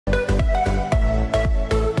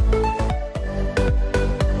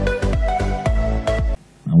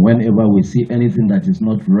And whenever we see anything that is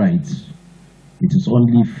not right, it is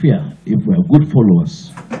only fair, if we are good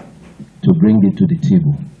followers, to bring it to the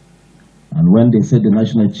table. And when they said the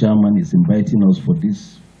national chairman is inviting us for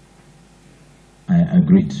this, I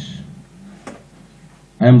agreed.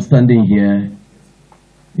 I am standing here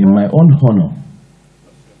in my own honor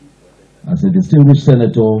as a distinguished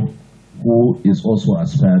senator who is also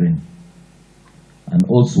aspiring. And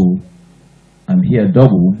also, I'm here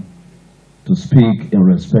double to speak in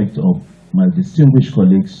respect of my distinguished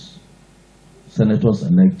colleagues,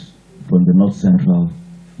 senators-elect from the North Central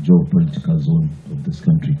geopolitical zone of this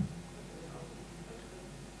country.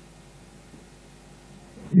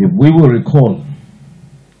 If we will recall,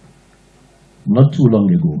 not too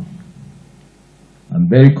long ago, I'm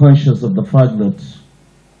very conscious of the fact that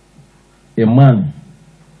a man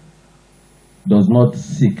does not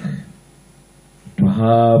seek to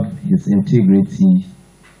have his integrity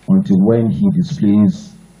until when he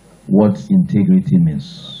displays what integrity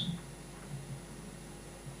means.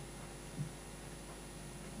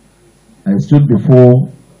 I stood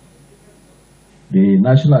before the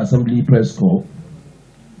National Assembly Press Corps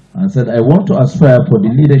and said, I want to aspire for the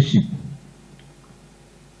leadership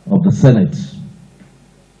of the Senate,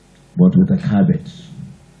 but with a caveat.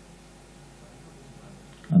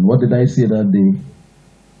 And what did I say that day?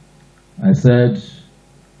 I said,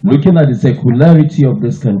 looking at the secularity of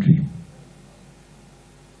this country,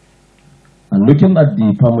 and looking at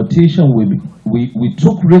the permutation we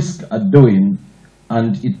took risk at doing,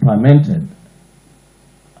 and it fermented,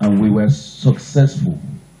 and we were successful,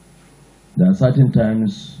 there are certain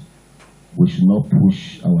times we should not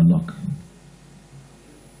push our luck.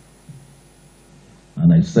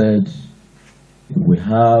 And I said, if we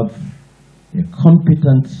have a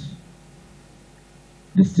competent,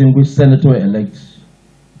 distinguished senator-elect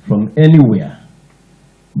from anywhere,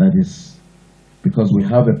 that is, because we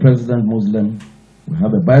have a president Muslim, we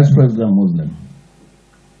have a vice president Muslim,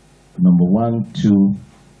 number one, two,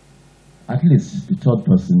 at least the third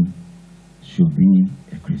person should be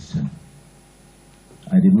a Christian.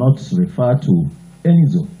 I did not refer to any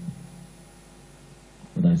zone,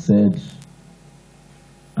 but I said,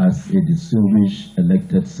 as a distinguished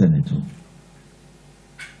elected senator,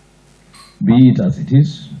 be it as it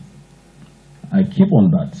is, I keep on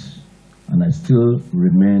that, and I still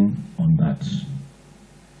remain on that.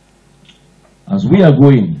 As we are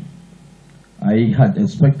going, I had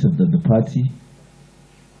expected that the party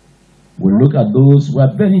will look at those who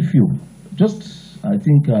are very few. Just, I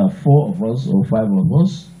think, 4 of us or 5 of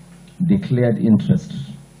us declared interest.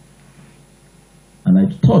 And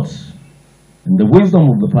I thought, in the wisdom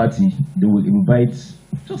of the party, they will invite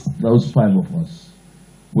just those 5 of us,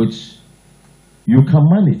 which you can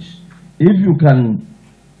manage. If you can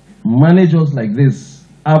manage us like this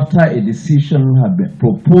after a decision had been,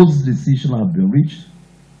 proposed decision had been reached,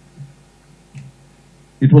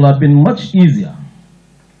 it will have been much easier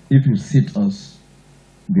if you sit us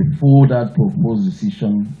before that proposed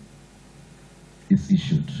decision is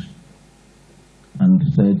issued and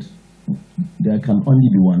said, there can only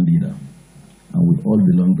be one leader, and we all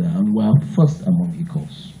belong there, and we are first among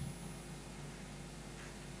equals.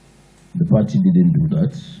 The party didn't do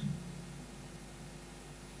that.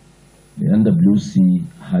 The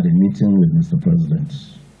NWC had a meeting with Mr. President.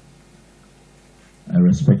 I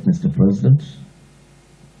respect Mr. President.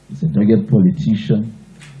 He's a dogged politician.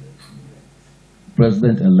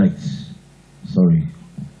 President-elect, sorry.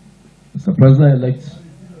 Mr. President-elect,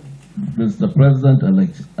 Mr.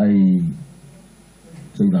 President-elect, I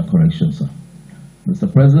take that correction, sir.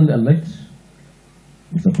 Mr. President-elect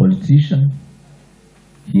is a politician.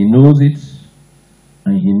 He knows it,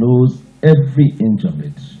 and he knows every inch of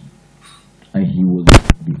it. And he will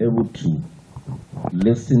be able to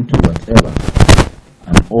listen to whatever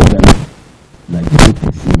an organ like the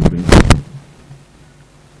APC will bring to him.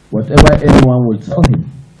 Whatever anyone will tell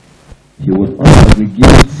him, he will not aggregate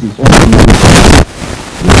his own knowledge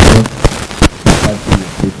with what the party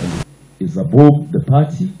will take, and is above the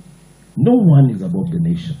party. No one is above the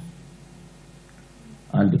nation.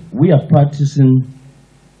 And we are practicing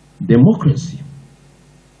democracy.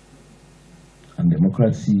 And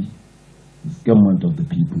democracy is government of the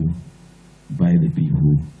people, by the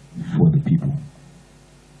people, for the people.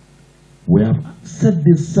 We have said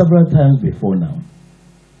this several times before now,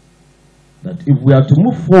 that if we are to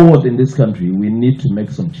move forward in this country, we need to make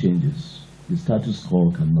some changes. The status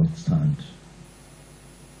quo cannot stand.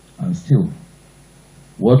 And still,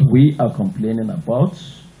 what we are complaining about,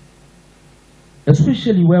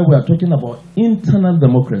 especially where we are talking about internal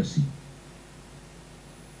democracy,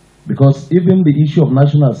 because even the issue of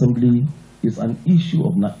National Assembly is an issue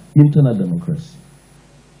of internal democracy.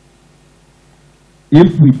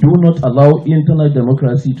 If we do not allow internal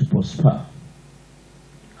democracy to prosper,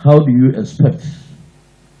 how do you expect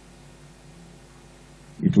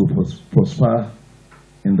it will prosper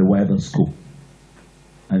in the wider scope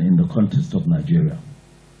and in the context of Nigeria?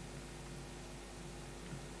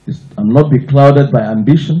 I'm not beclouded by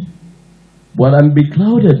ambition, but I'm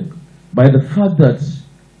beclouded by the fact that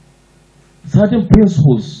certain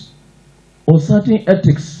principles or certain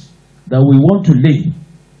ethics that we want to lay,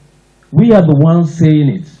 we are the ones saying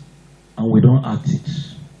it and we don't act it.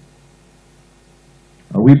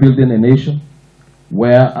 Are we building a nation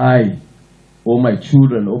where I, or my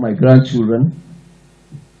children, or my grandchildren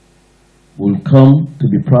will come to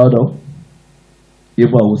be proud of? If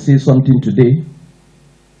I will say something today,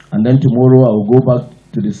 and then tomorrow I will go back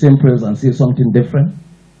to the same place and say something different?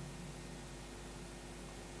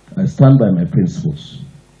 I stand by my principles.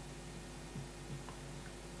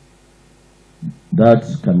 That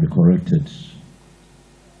can be corrected.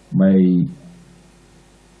 My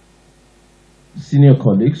senior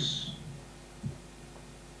colleagues,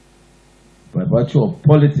 by virtue of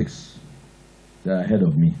politics, they are ahead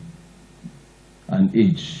of me. And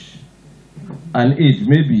age. And age,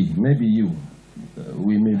 maybe you.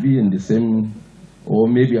 We may be in the same, or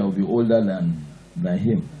maybe I'll be older than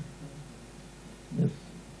him. Yes.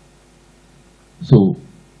 So,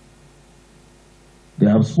 they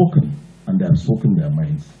have spoken, and they have spoken their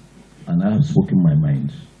minds, and I have spoken my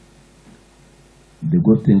mind. The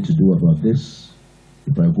good thing to do about this,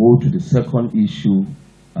 if I go to the second issue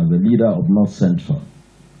as the leader of North Central,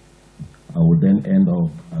 I will then end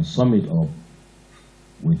up and sum it up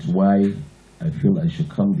with why I feel I should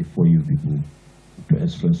come before you people to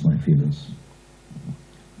express my feelings.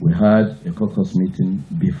 We had a caucus meeting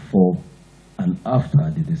before and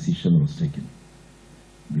after the decision was taken.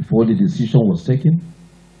 Before the decision was taken,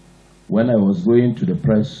 when I was going to the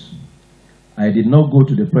press, I did not go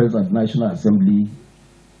to the press at National Assembly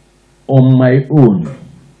on my own.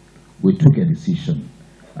 We took a decision.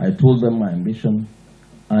 I told them my ambition,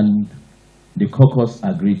 and the caucus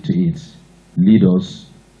agreed to it. Lead us,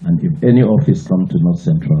 and if any office comes to North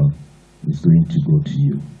Central, it's going to go to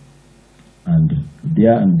you. And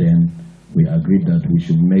there and then, we agreed that we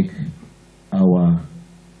should make our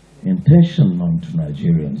intention known to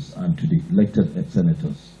Nigerians and to the elected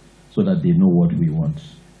senators so that they know what we want.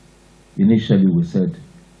 Initially, we said,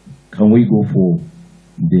 can we go for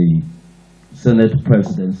the Senate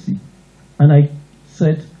presidency? And I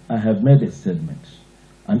said, I have made a statement.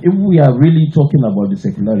 And if we are really talking about the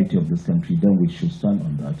secularity of this country, then we should stand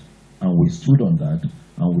on that. And we stood on that,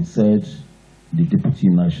 and we said the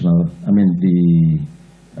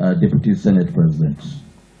Deputy Senate President.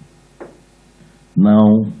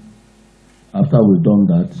 Now, after we've done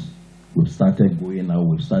that, we've started going out,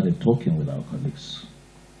 we've started talking with our colleagues.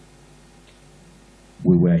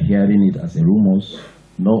 We were hearing it as a rumors,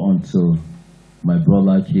 not until my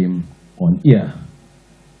brother came on air,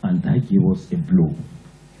 and that gave us a blow.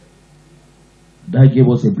 That gave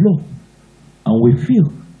us a blow. And we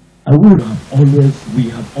feel, and we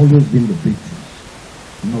have always been the victims,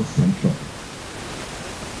 North Central.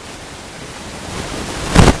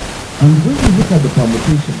 And when you look at the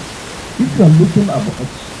permutations, if you are looking at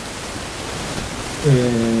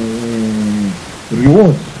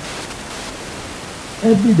rewards,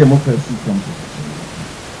 every democracy comes with it.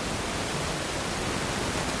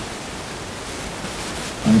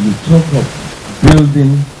 And we talk of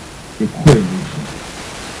building a coalition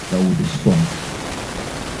that will be strong.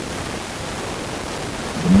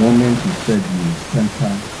 The moment you said you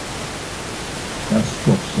center that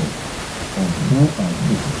structure on who and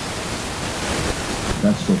who,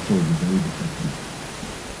 that structure will be very effective.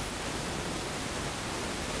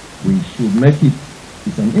 We should make it,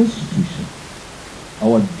 it's an institution.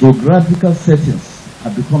 Our geographical settings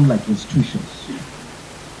have become like institutions.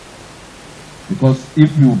 Because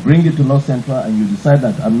if you bring it to North Central and you decide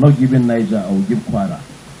that I'm not giving Niger, I will give Kwara,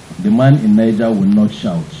 the man in Niger will not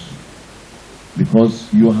shout. Because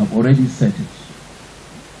you have already set it.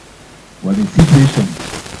 But a situation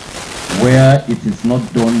where it is not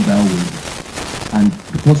done that way, and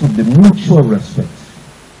because of the mutual respect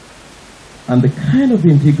and the kind of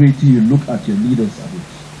integrity you look at your leaders at it,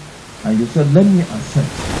 and you said, let me accept.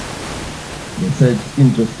 They said,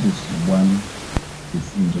 injustice to one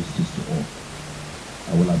is injustice to all.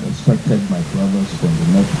 I would have expected my brothers from the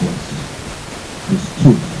Northwest to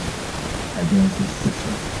stood against this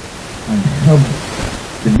system and help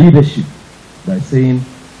the leadership by saying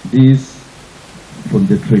this, from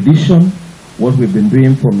the tradition, what we've been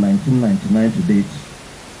doing from 1999 to date,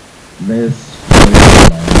 let's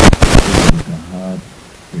try so we can have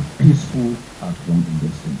a peaceful outcome in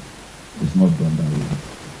this thing. It's not done that way.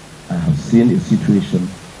 I have seen a situation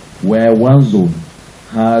where one zone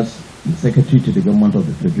has the Secretary to the Government of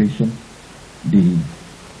the Federation, the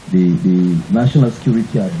National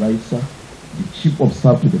Security Advisor, the Chief of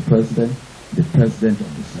Staff to the President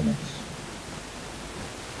of the Senate.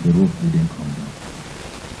 The roof didn't come down.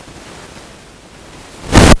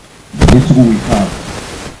 The little we have,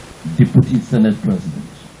 Deputy Senate President,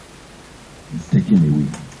 is taken away.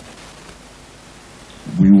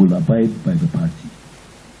 We will abide by the party,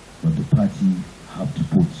 but the party have to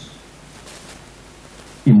put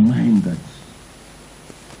in mind that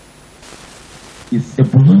it's a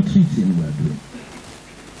voluntary thing we are doing.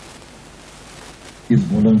 It's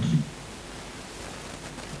voluntary.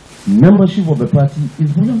 Membership of the party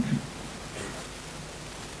is voluntary.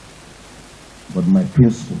 But my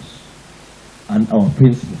principles and our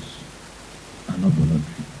principles are not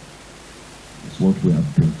voluntary. It's what we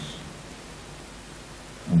have built.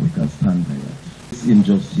 And we can stand by that. This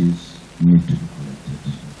injustice needs to be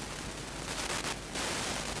corrected.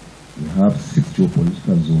 We have 6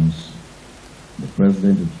 geopolitical zones. The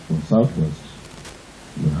president is from Southwest.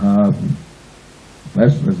 We have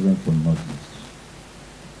Vice President from Northeast.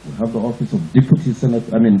 We have the office of Deputy Senate,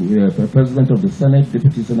 President of the Senate,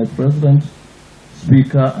 Deputy Senate President,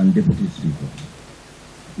 Speaker, and Deputy Speaker.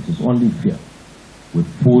 It is only fair with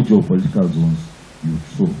 4 geopolitical zones you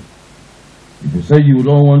throw. If you say you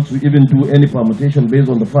don't want to even do any permutation based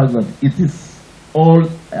on the fact that it is all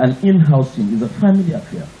an in-house thing, it's a family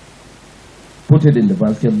affair, put it in the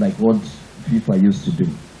basket like what FIFA used to do,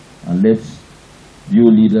 and let you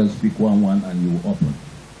leaders pick one and you open.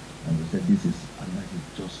 And we said this is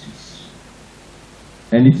anarchic justice.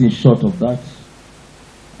 Anything short of that,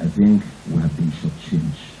 I think we have been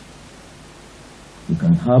shortchanged. We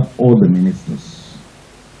can have all the ministers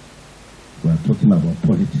who are talking about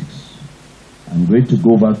politics. I'm going to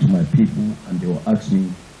go back to my people and they will ask me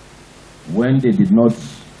when they did not.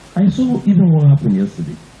 I saw even what happened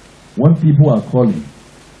yesterday. When people are calling,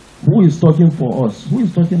 who is talking for us? Who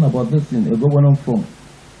is talking about this thing? A governor from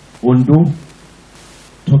Ondo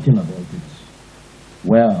talking about it.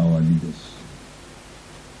 Where are our leaders?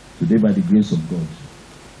 Today, by the grace of God,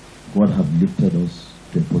 God have lifted us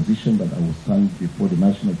to a position that I will stand before the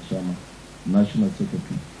National Chairman, National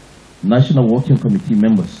Secretary, National Working Committee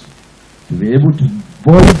members to be able to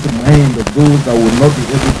voice the mind of those that will not be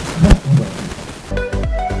able to talk about it.